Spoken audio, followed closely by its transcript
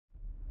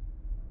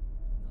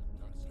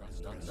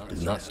Do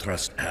not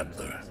trust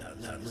Adler.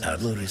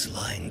 Adler is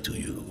lying to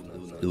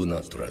you. Do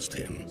not trust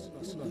him.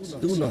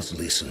 Do not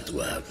listen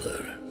to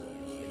Adler.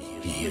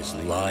 He is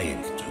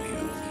lying to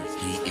you.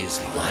 He is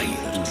lying.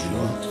 Do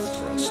not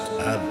trust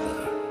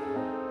Adler.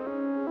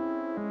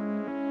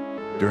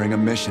 During a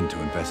mission to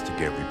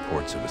investigate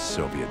reports of a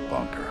Soviet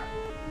bunker,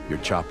 your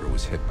chopper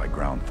was hit by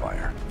ground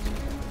fire.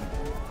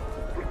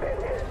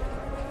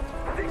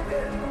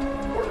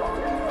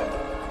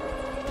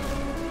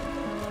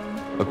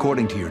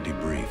 According to your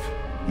debrief,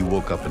 you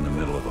woke up in the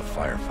middle of a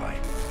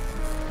firefight.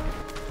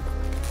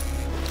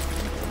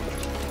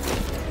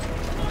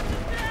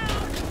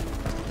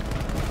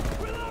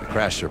 The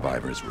crash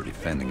survivors were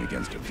defending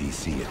against a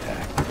VC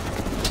attack.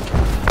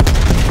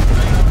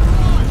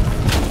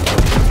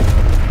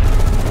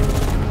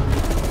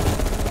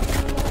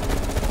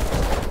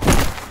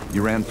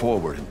 You ran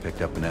forward and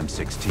picked up an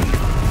M16.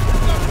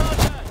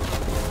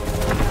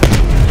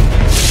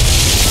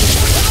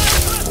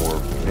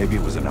 Or maybe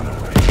it was another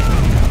way.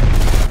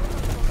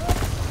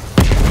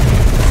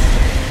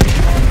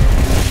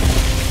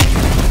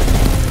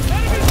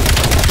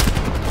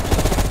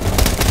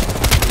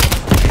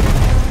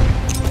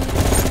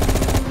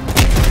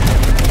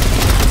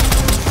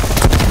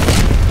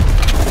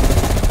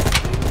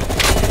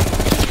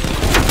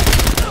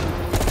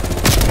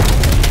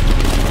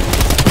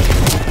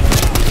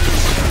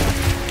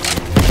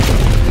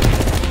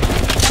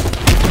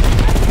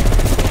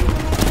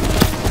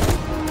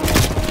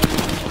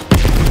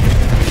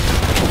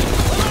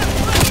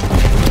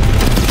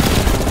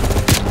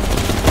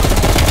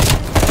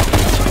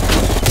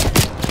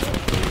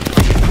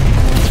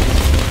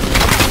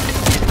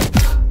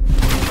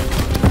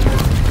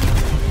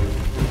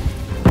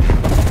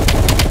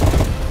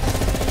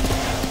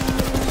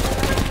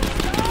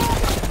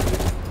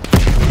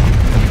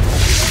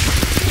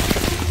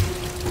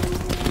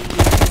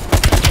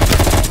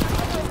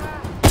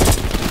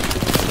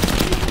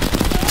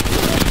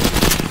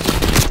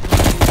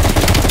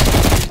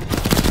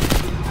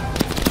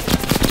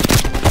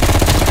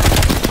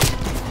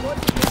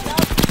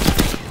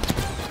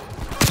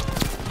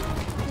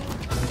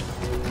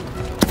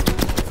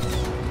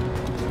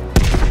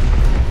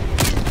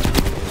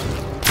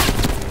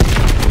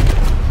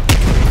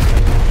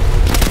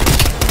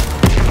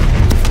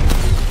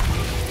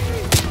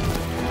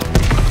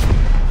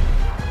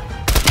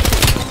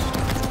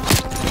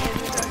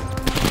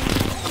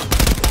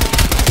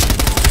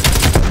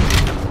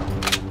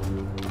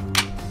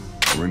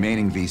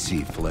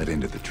 VC fled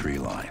into the tree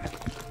line.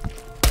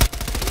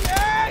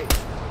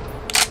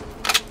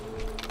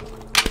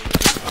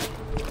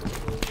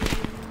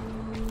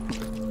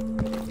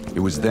 It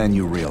was then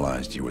you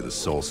realized you were the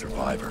sole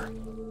survivor.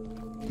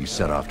 You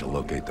set off to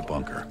locate the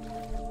bunker.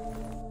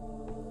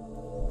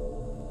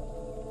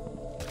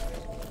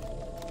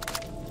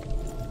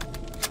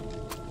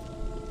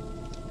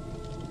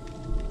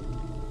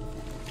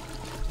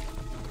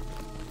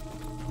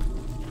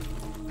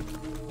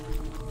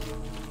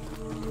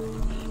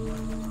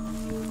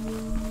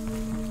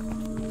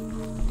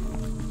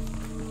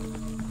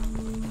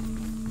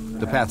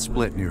 The path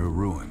split near a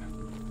ruin,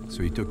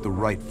 so he took the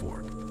right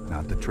fork,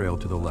 not the trail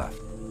to the left.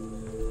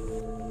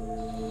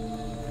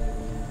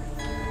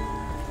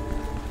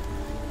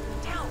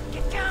 Down!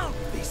 Get down!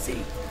 BC!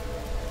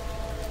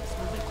 It's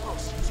moving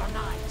close. Use our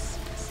knives.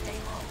 Stay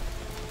low.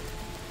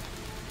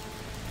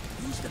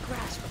 Use the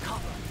grass for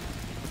cover.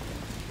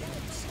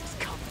 BC's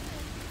coming.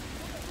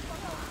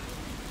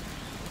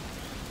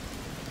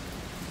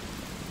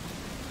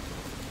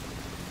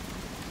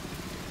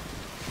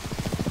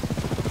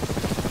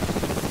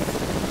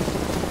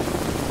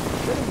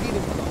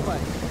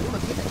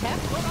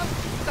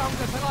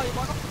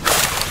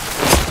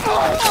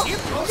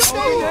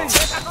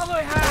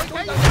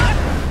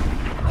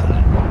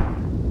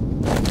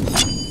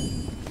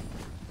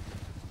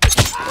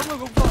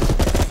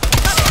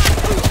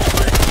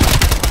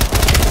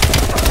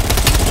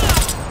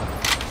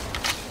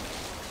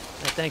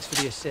 Thanks for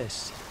the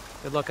assist.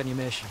 Good luck on your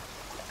mission.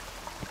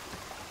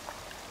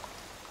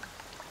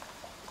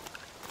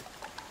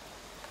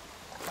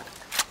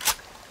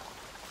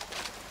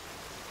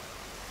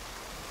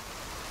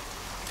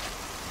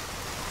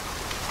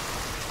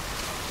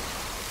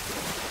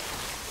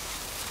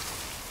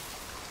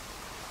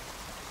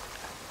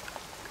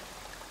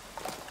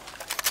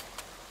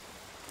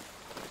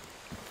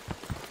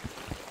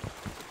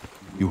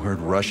 You heard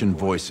Russian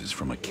voices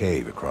from a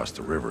cave across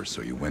the river,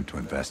 so you went to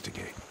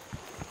investigate.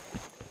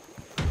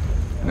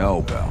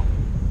 No, Bell.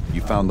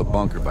 You found the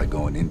bunker by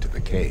going into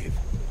the cave.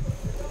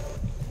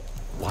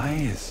 Why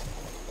is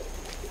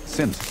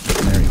Sims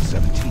marrying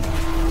 17?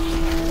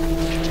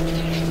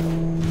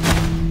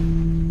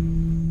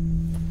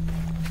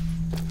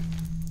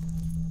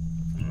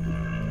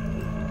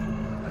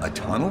 A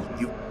tunnel?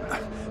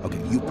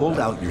 Okay, you pulled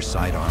out your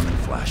sidearm and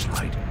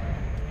flashlight.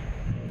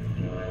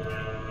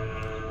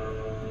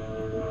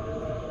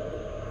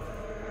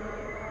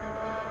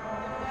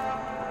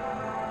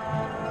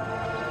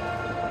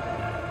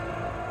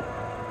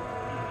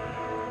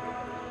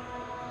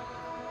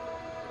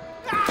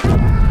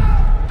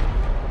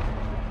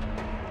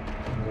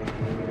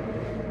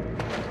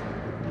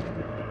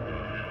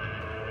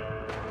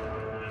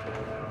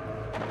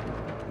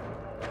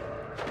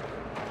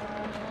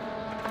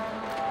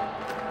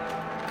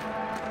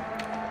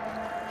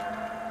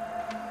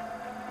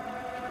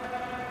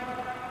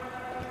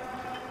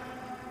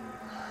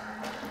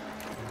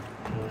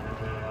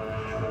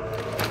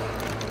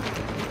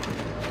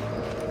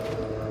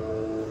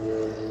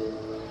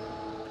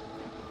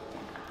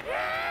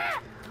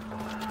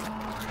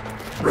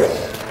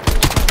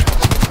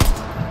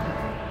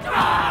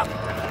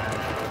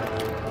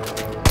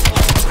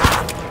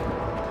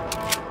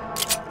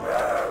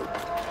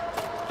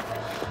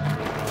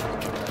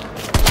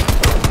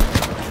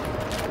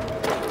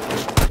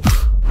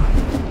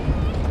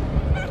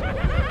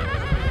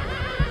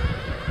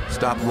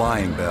 Stop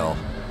lying, Bell.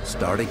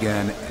 Start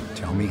again and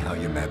tell me how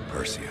you met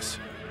Perseus.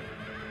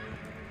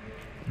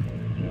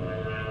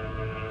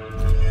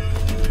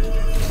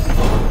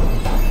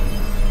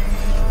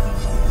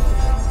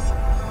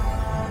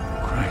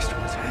 Christ,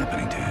 what's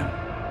happening to him?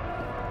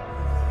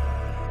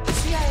 The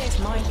CIA's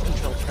mind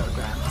control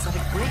program has had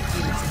a great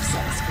deal of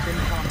success with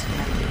implanted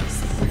memories.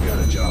 We got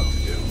a job to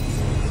do.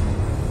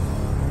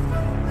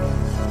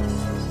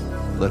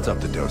 Let's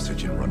up the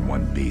dosage and run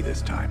 1B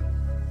this time.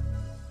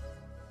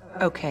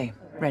 Okay,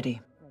 ready.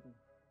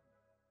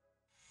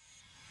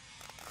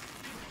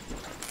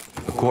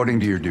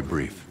 According to your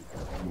debrief,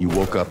 you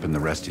woke up and the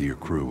rest of your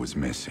crew was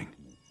missing.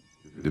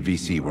 The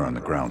VC were on the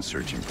ground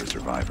searching for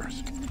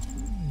survivors.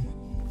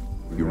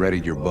 You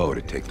readied your bow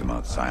to take them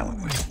out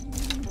silently.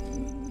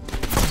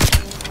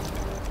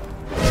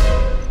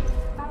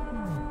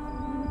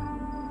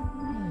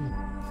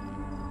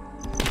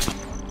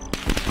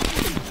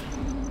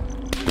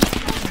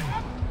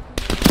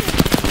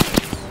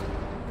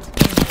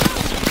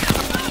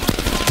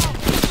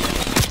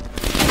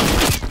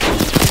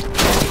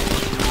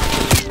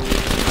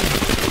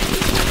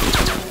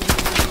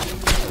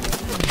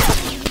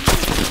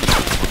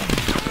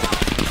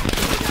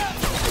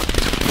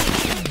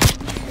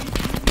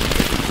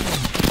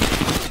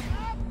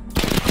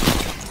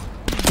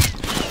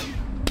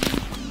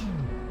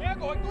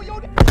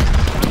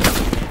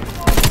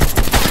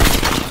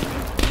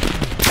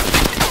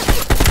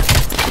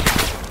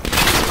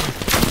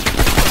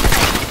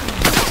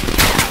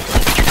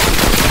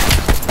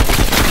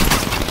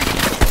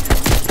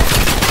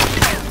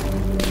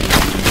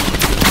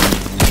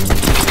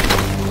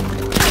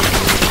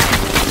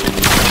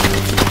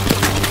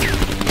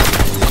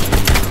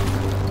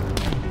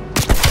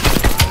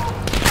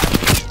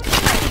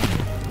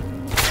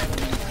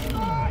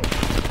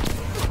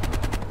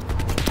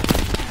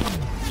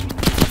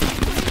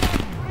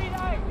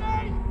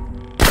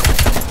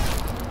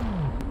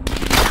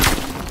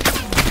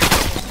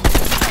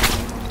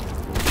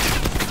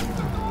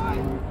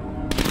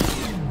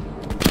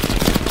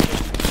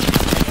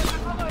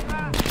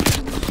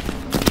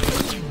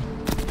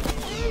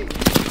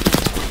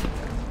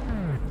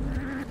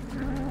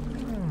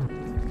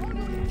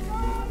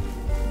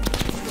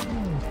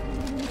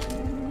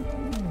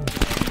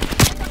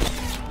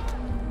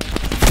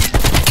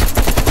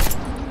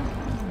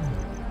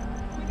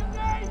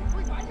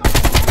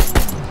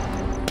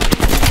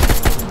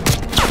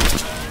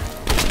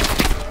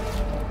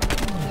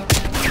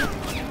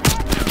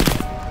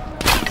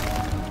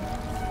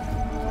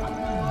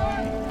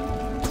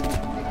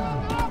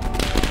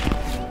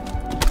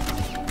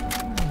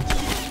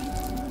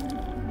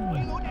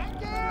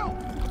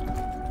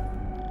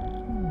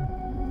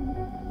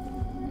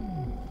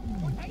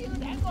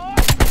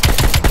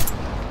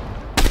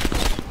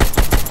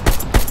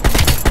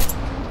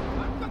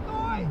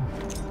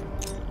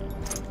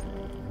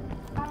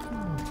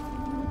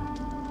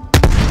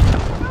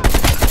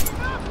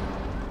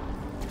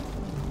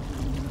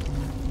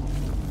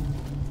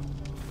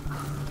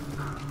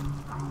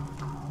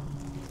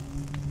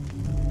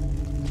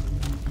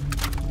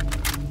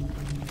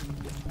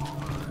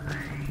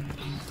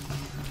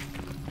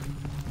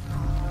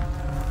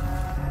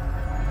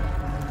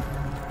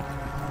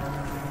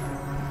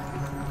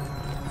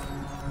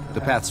 The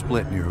path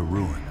split near a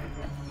ruin,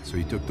 so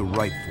he took the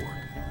right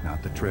fork,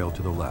 not the trail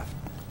to the left.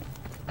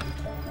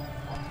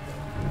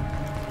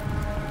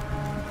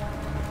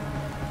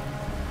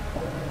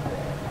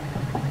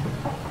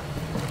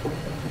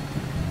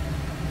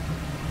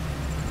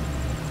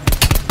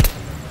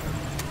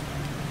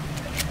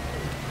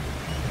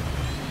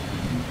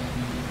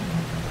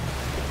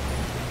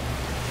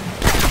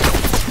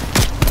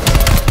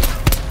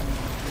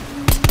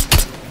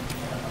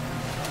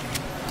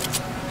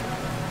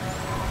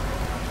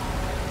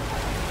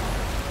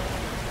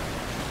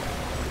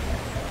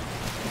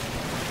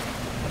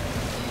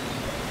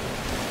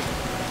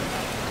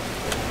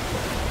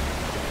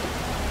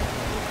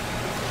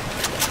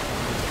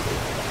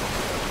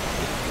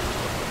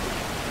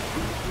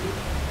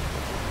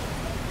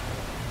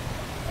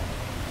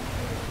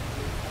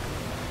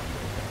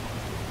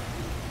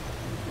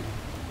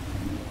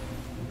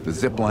 The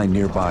zip line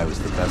nearby was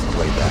the best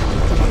way back to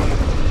the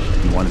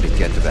cave. He wanted to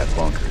get to that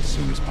bunker as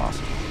soon as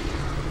possible.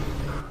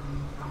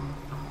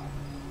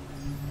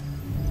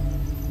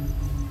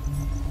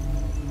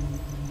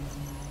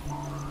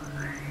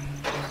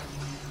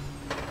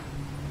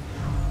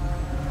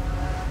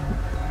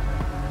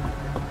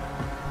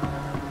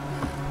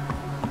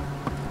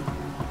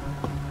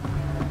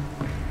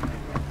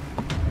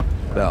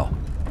 Bell,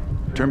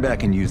 turn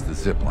back and use the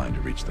zip line to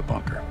reach the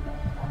bunker.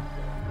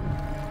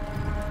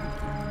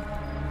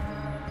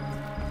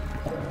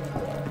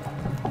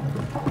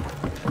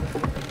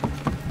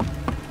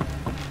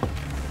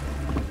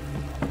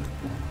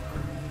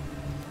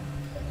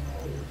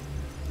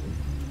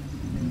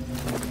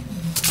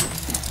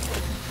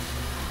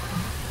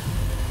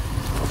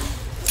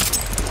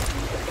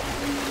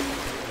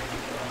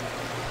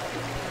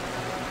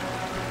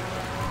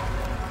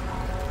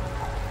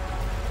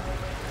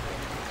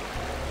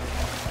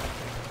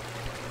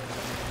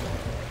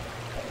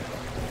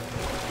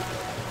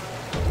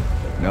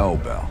 No,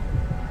 Bell.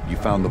 You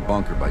found the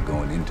bunker by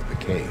going into the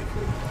cave.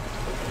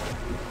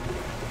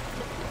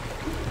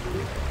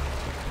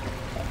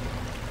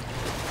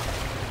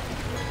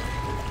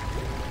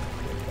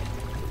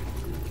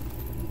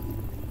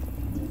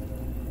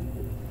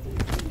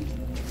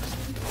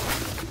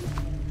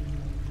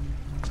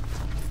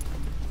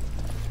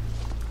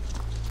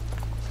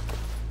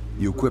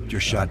 You equipped your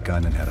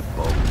shotgun and had a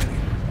bow ready.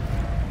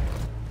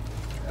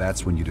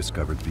 That's when you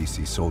discovered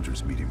VC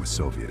soldiers meeting with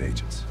Soviet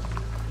agents.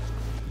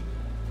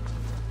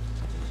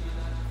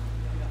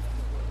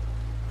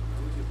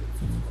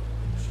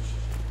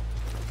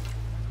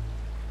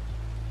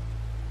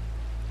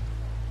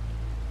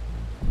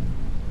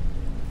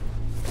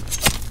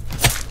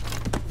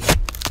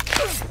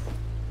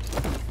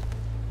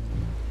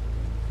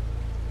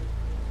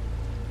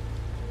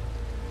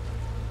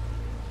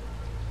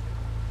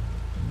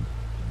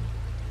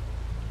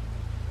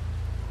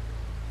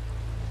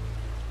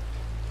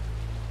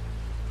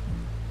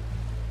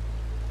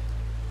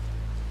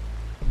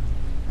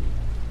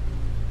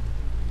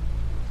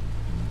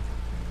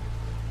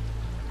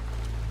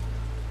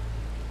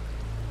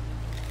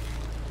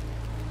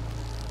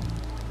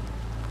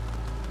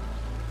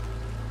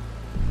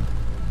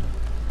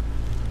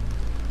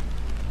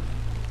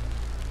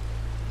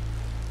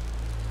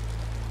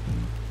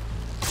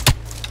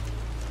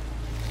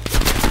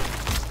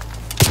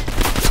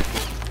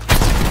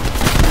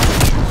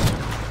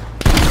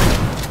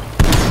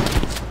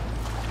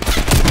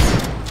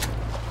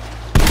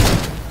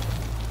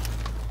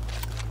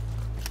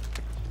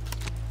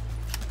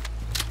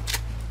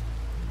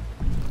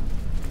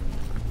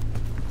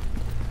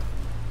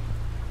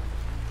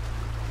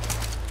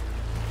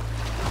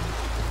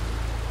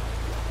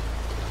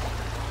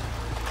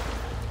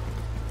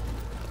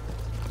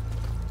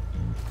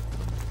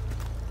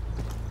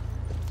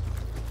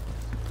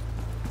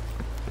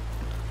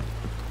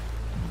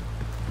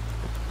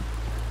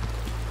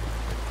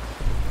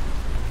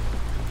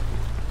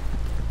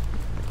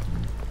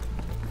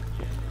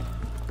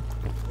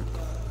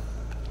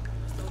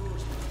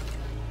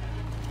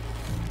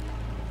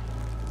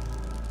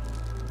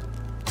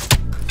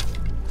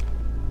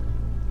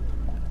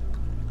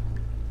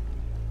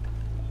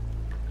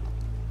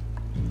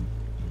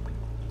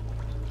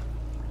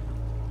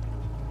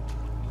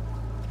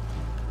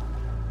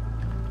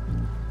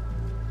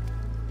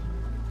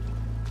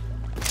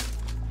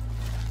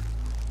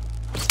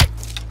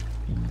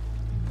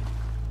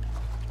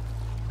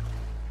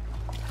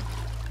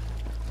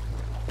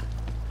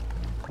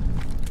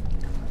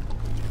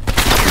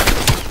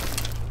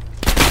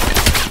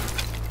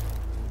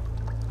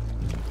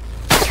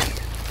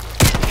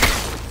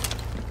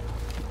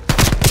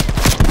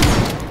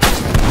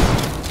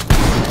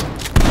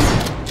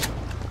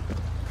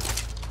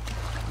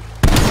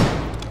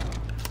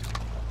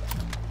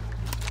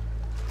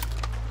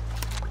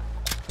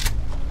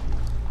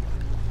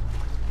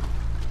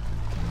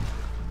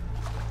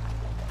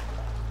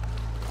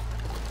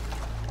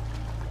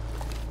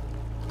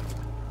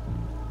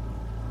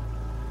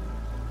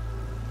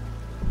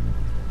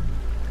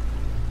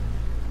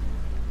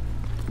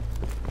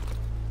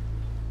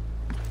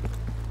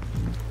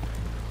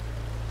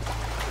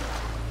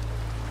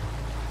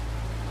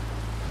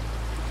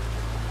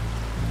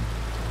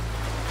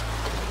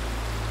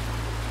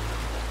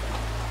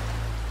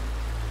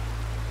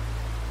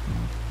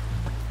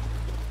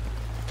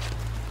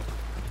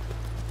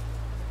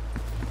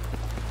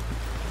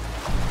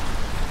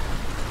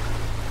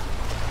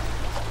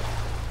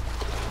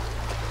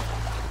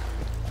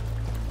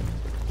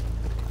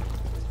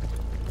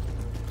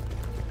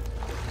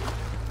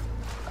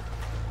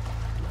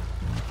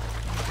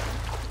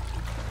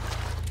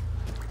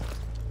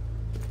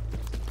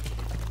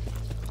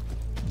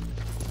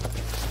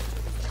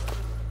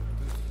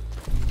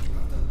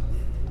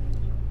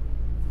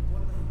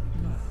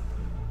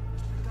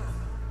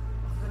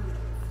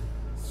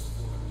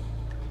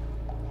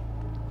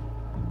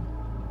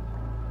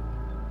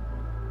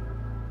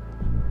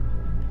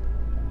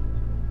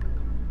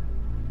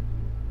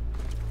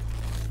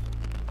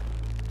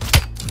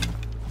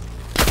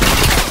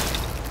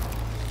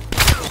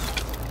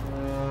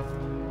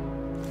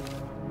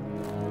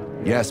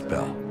 Yes,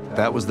 Bell.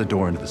 That was the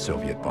door into the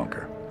Soviet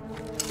bunker.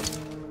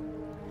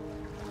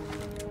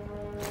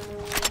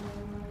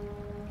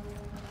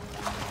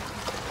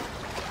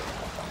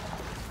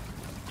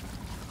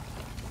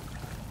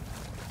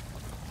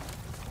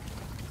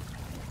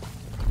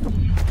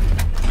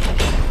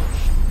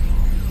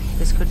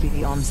 This could be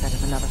the onset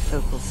of another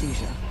focal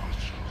seizure.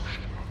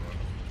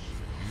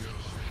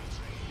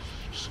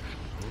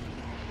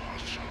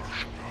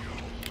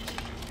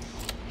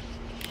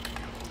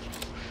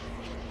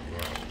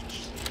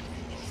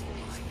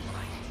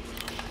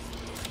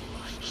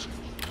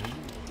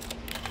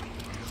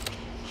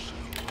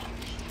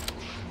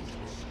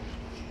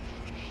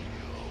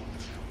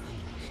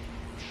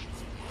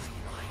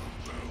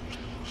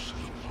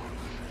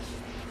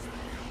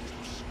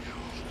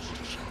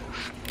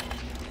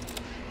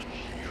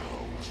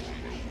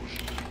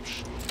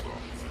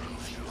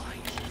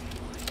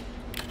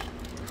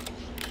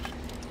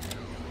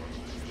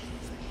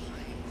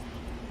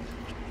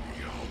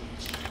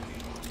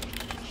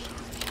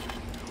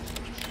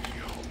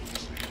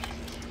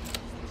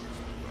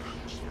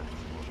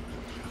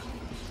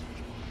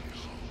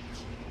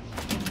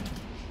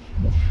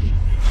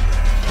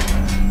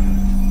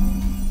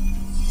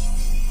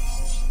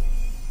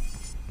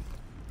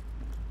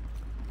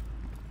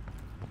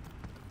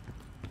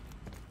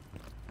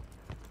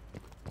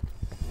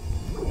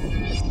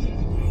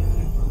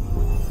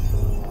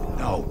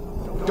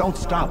 Don't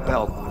stop,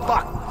 Bell.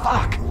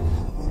 Fuck!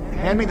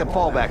 Hand me the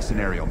fallback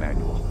scenario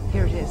manual.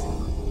 Here it is.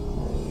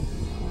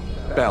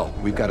 Bell,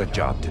 we've got a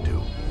job to do.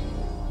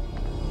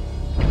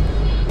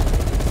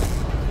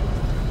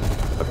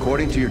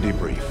 According to your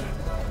debrief,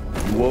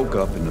 you woke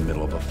up in the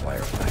middle of a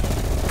firefight.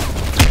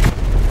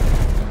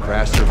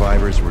 Crash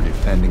survivors were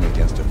defending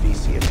against a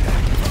VC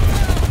attack.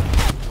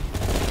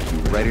 You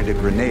readied a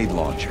grenade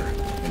launcher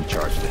and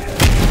charged ahead.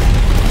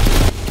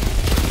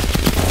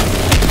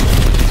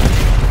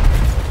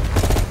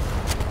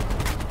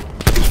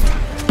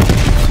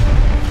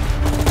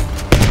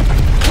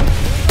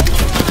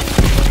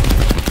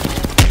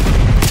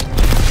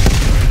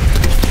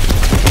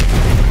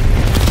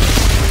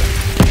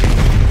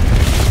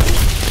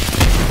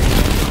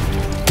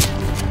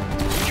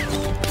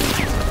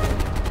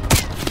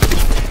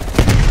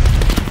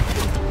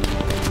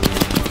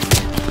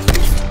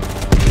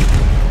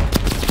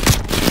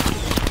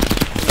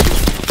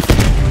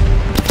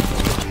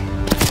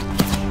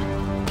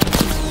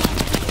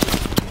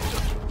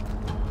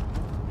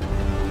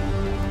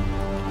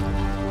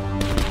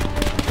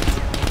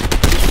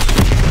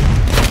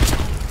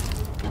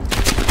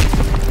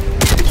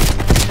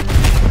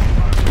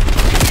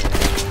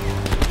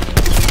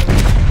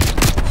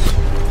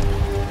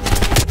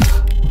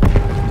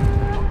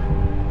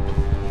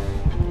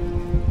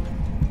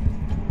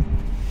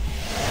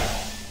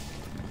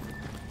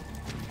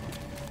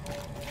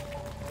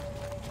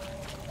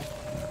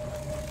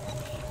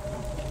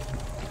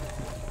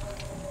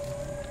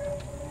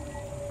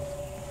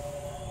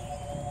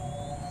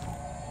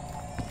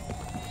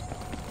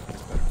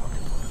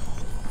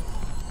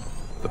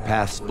 The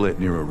path split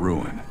near a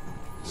ruin,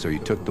 so you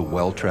took the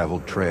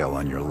well-traveled trail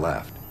on your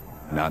left,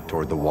 not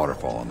toward the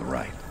waterfall on the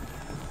right.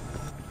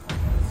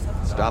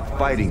 Stop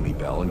fighting me,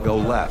 Bell, and go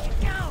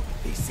left. Down,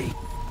 VC.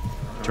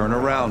 Turn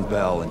around,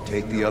 Bell, and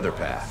take the other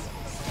path.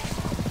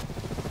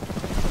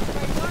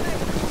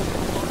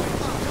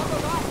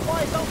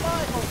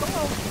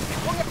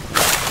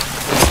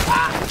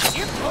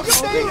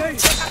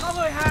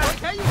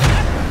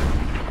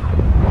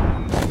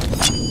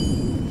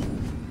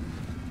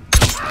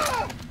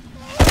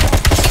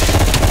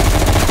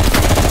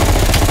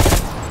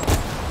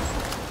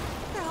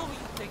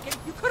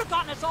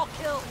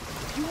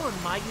 If you were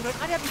in my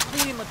unit, I'd have you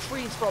cleaning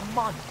latrines for a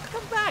month.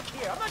 Come back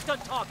here. I'm not done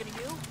talking to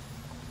you.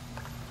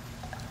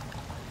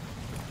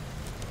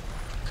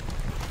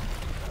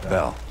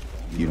 Bell,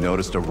 you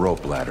noticed a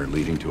rope ladder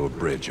leading to a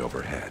bridge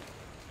overhead.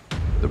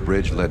 The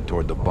bridge led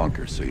toward the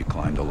bunker, so you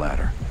climbed a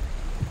ladder.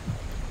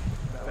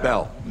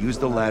 Bell, use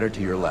the ladder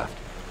to your left.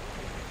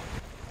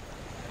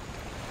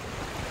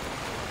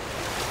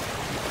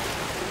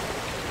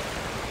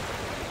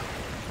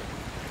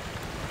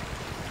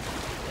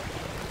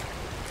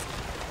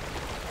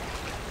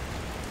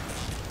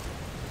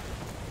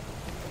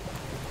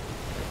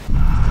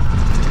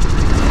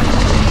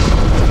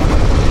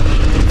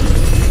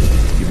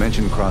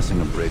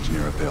 Crossing a bridge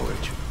near a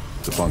village.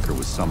 The bunker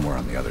was somewhere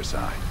on the other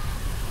side.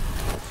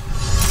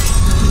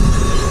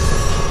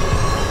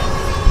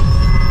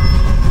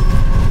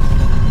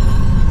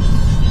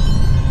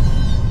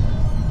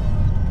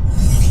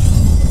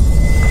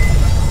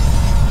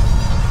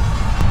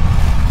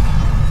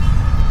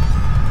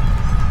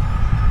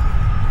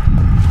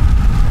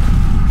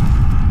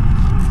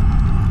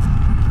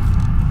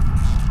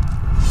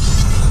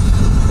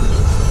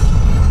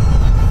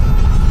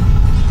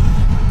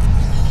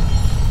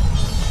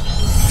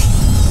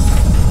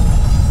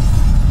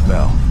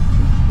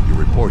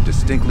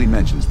 Distinctly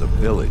mentions the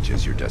village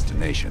as your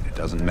destination. It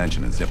doesn't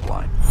mention a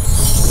zipline.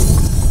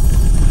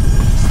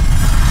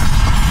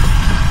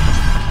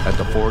 At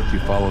the fork, you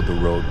followed the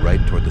road right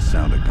toward the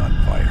sound of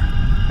gunfire.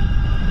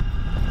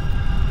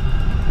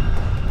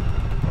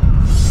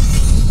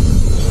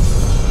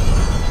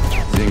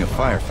 Seeing a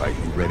firefight,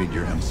 you readied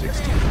your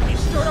M16. You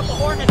stirred up a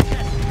hornet's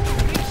nest.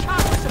 You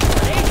shot with some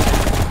grenades.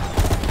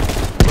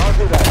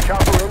 Roger that.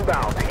 Chopper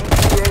inbound.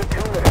 ETA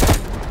 2 minutes.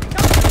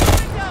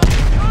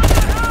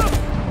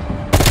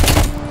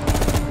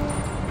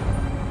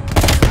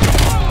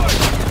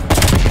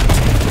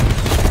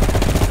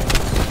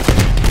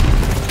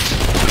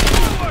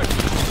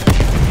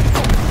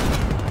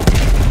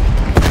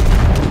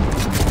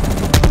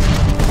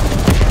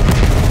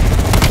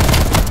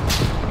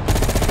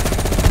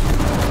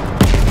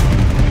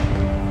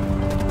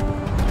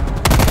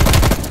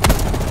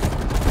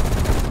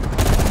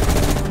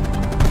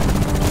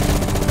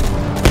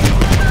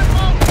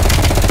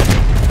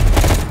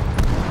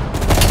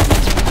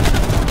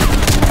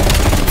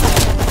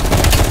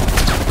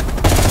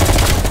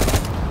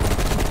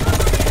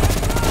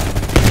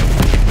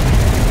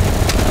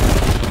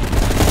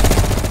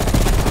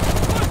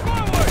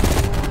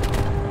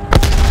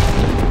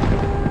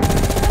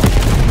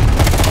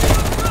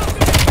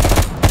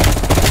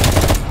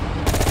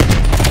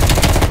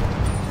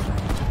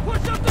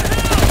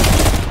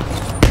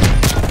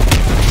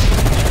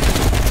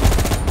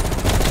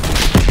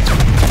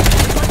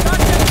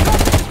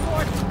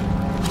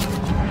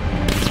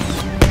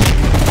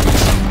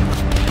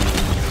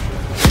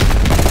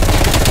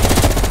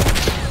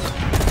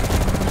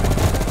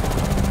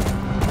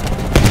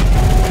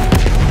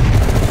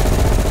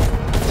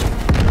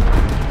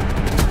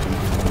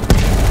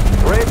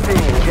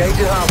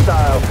 Engaging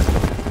hostiles.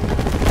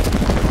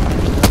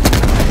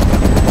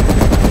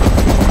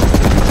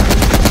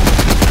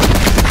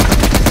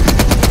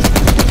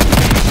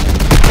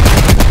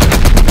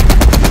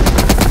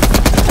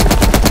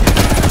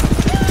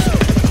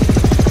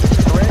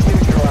 Threat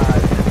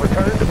neutralized.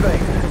 Return to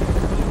base.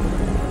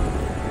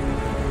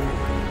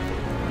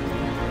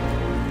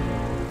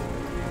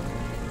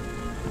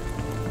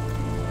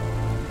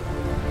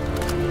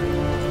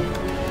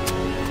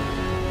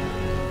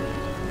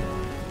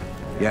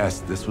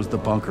 Yes, this was the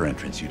bunker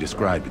entrance you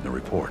described in the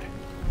report.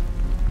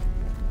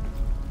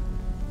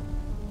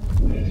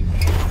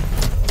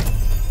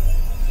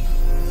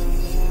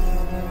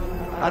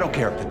 I don't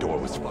care if the door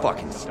was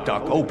fucking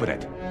stuck. Open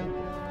it.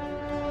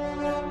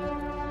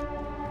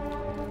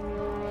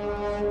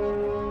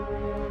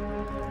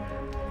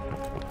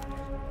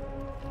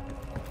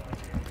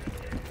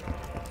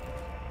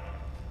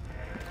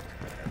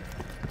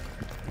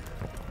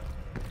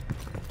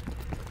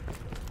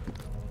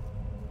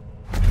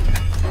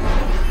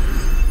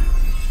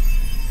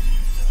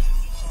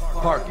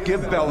 Park,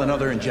 give Bell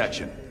another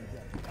injection.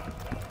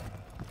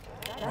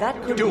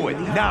 That could Do be it,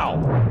 lethal. now!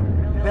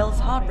 Bell's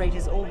heart rate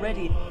is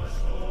already...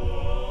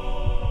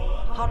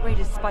 Heart rate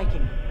is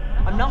spiking.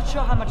 I'm not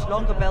sure how much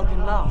longer Bell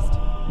can last.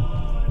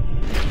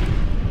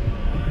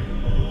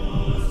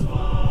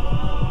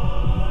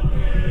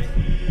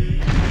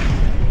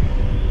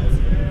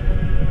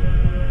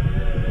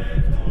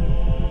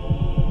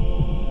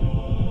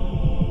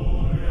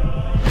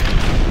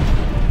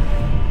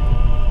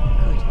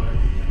 Good.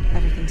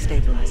 Everything's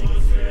stabilizing.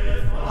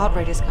 Heart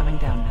rate is coming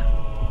down now.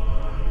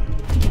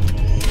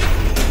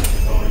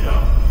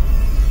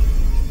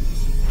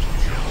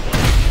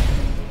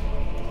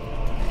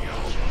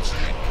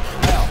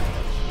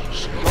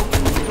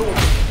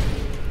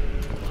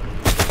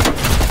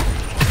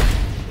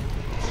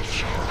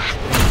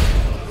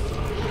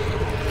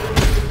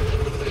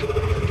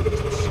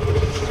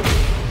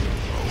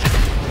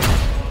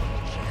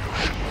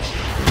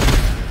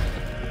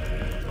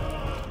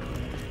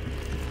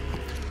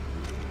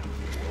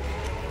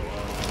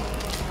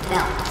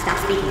 Bell, stop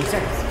speaking in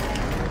circles.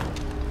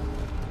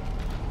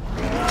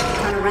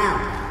 Turn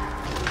around.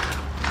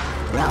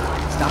 Bell,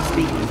 stop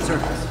speaking in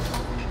circles.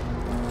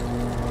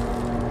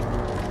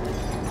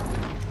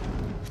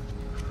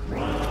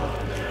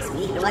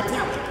 Sí, lo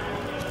atiendo.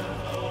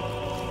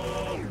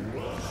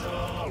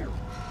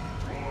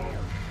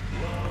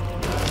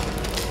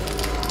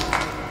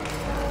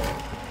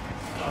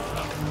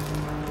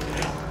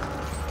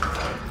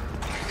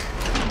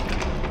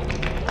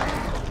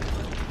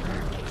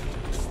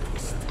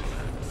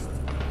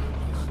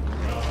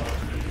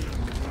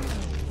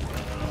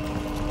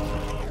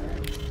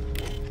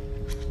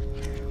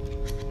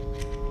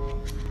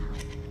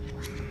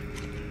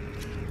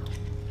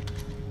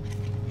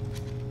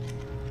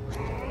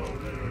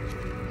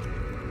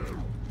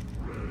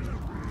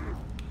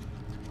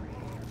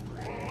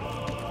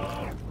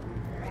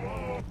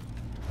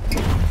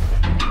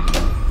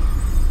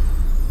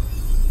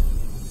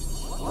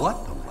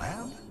 What? The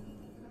lab?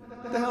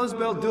 What the hell is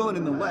Bell doing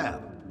in the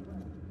lab?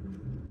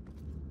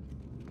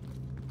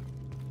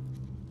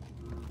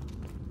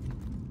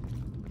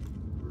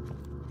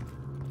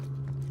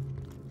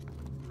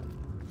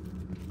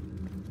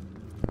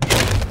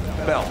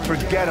 Bell,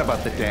 forget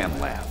about the damn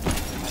lab.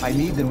 I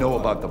need to know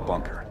about the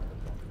bunker.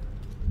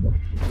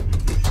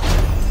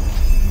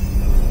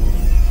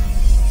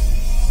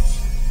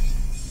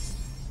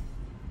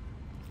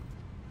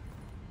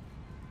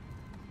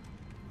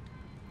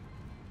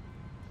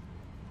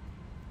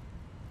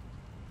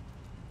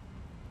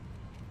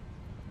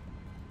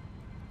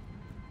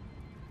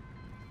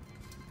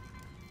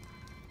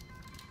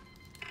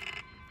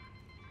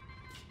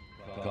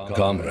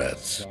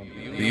 Comrades,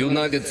 the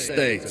United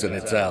States and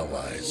its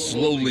allies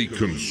slowly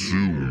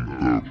consume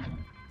them.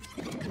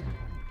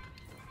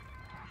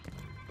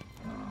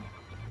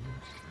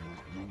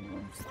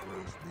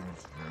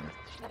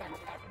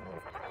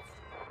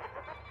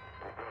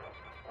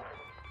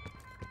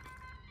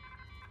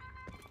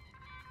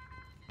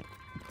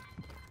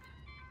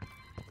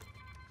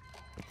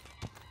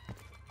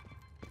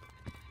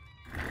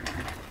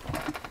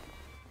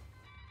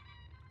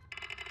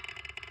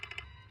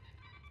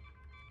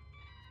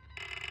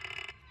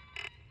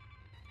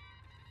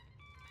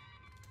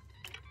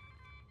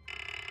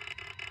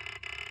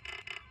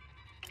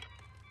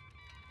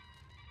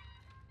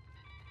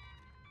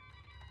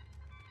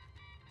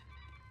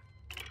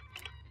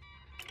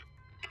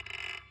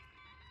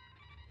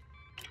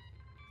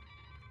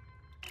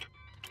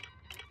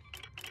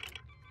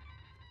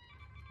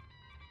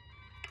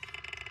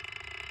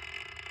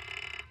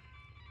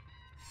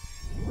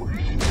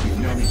 We've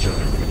known each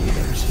other for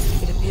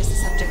years. It appears the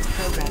subject's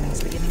programming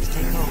is beginning to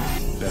take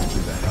hold. Been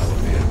through the hell of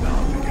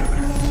Vietnam together.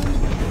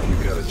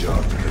 We've got a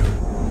job to do.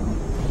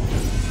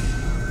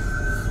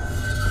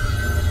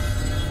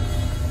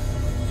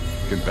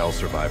 Can Bell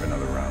survive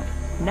another round?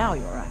 Now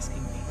you're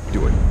asking me.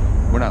 Do it.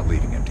 We're not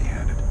leaving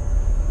empty-handed.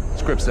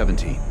 Script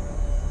 17.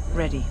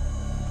 Ready.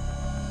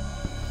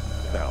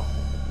 Bell,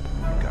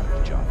 we've got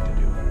a job to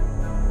do.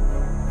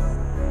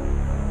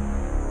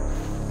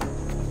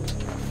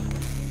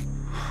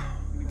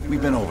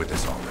 We've been over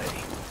this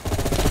already.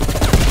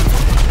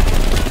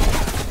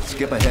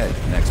 Skip ahead,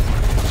 next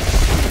one.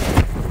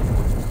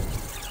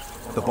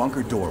 The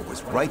bunker door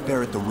was right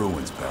there at the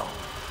ruins, Bell.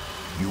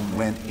 You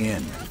went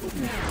in.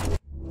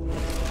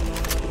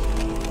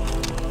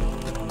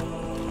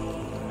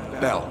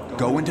 Bell,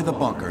 go into the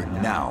bunker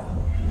now.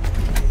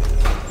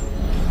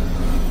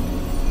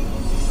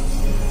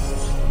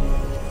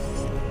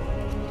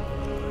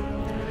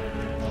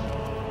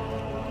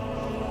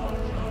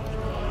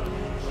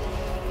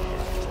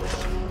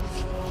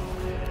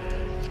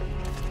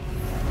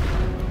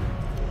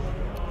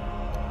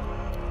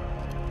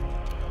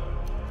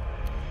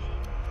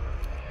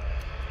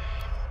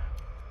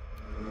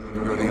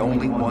 You're the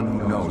only one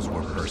who knows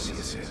where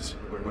Perseus is,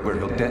 where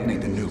he'll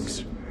detonate the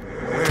nukes.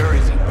 Where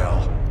is he,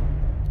 Bell?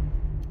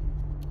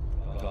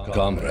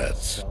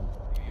 Comrades,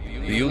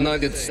 the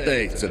United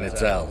States and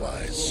its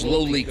allies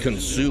slowly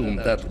consume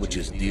that which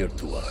is dear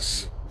to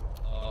us.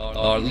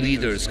 Our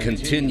leaders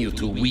continue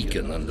to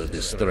weaken under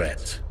this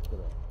threat.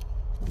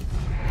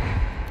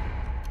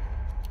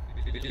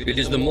 It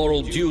is the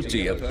moral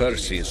duty of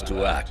Perseus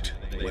to act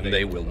when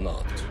they will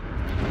not.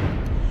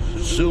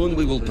 Soon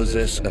we will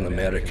possess an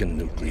American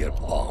nuclear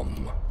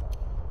bomb.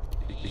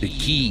 The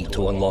key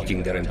to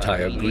unlocking their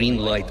entire green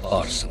light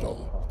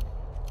arsenal.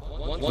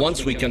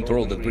 Once we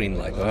control the green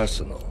light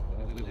arsenal,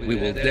 we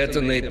will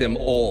detonate them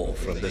all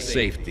from the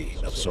safety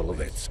of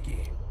Solovetsky.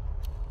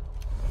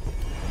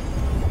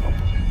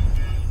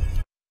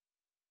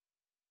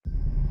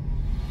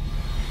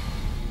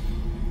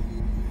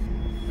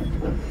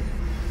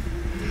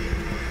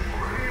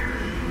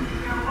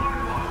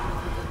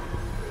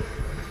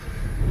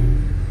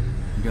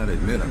 You gotta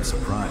admit, I'm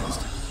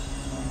surprised.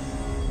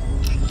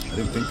 I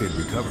didn't think they'd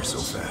recover so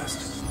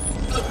fast.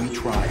 We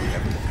tried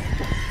everything.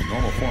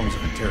 Normal forms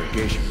of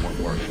interrogation weren't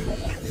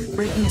working.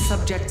 Breaking a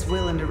subject's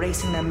will and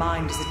erasing their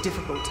mind is a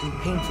difficult and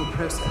painful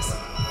process.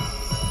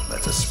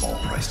 That's a small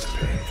price to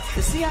pay.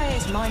 The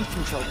CIA's mind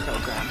control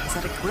program has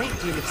had a great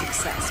deal of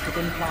success with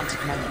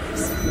implanted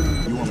memories.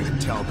 You want me to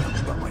tell them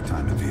about my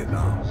time in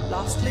Vietnam?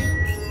 Lastly,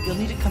 you'll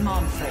need a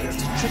command phrase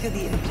to trigger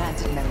the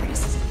implanted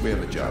memories. We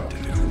have a job to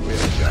do. We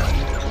have a job.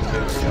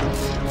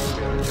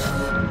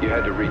 You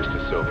had to reach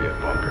the Soviet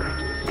bunker.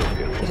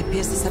 It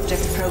appears the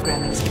subject's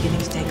programming is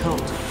beginning to take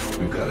hold.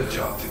 We've got a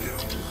job to do.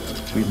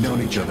 We've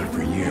known each other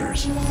for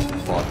years.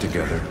 Fought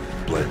together,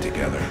 bled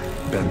together,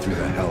 been through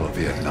the hell of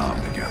Vietnam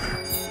together.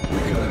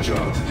 We've got a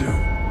job to do.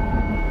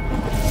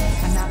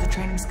 And now the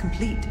training's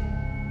complete.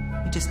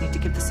 We just need to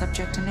give the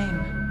subject a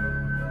name.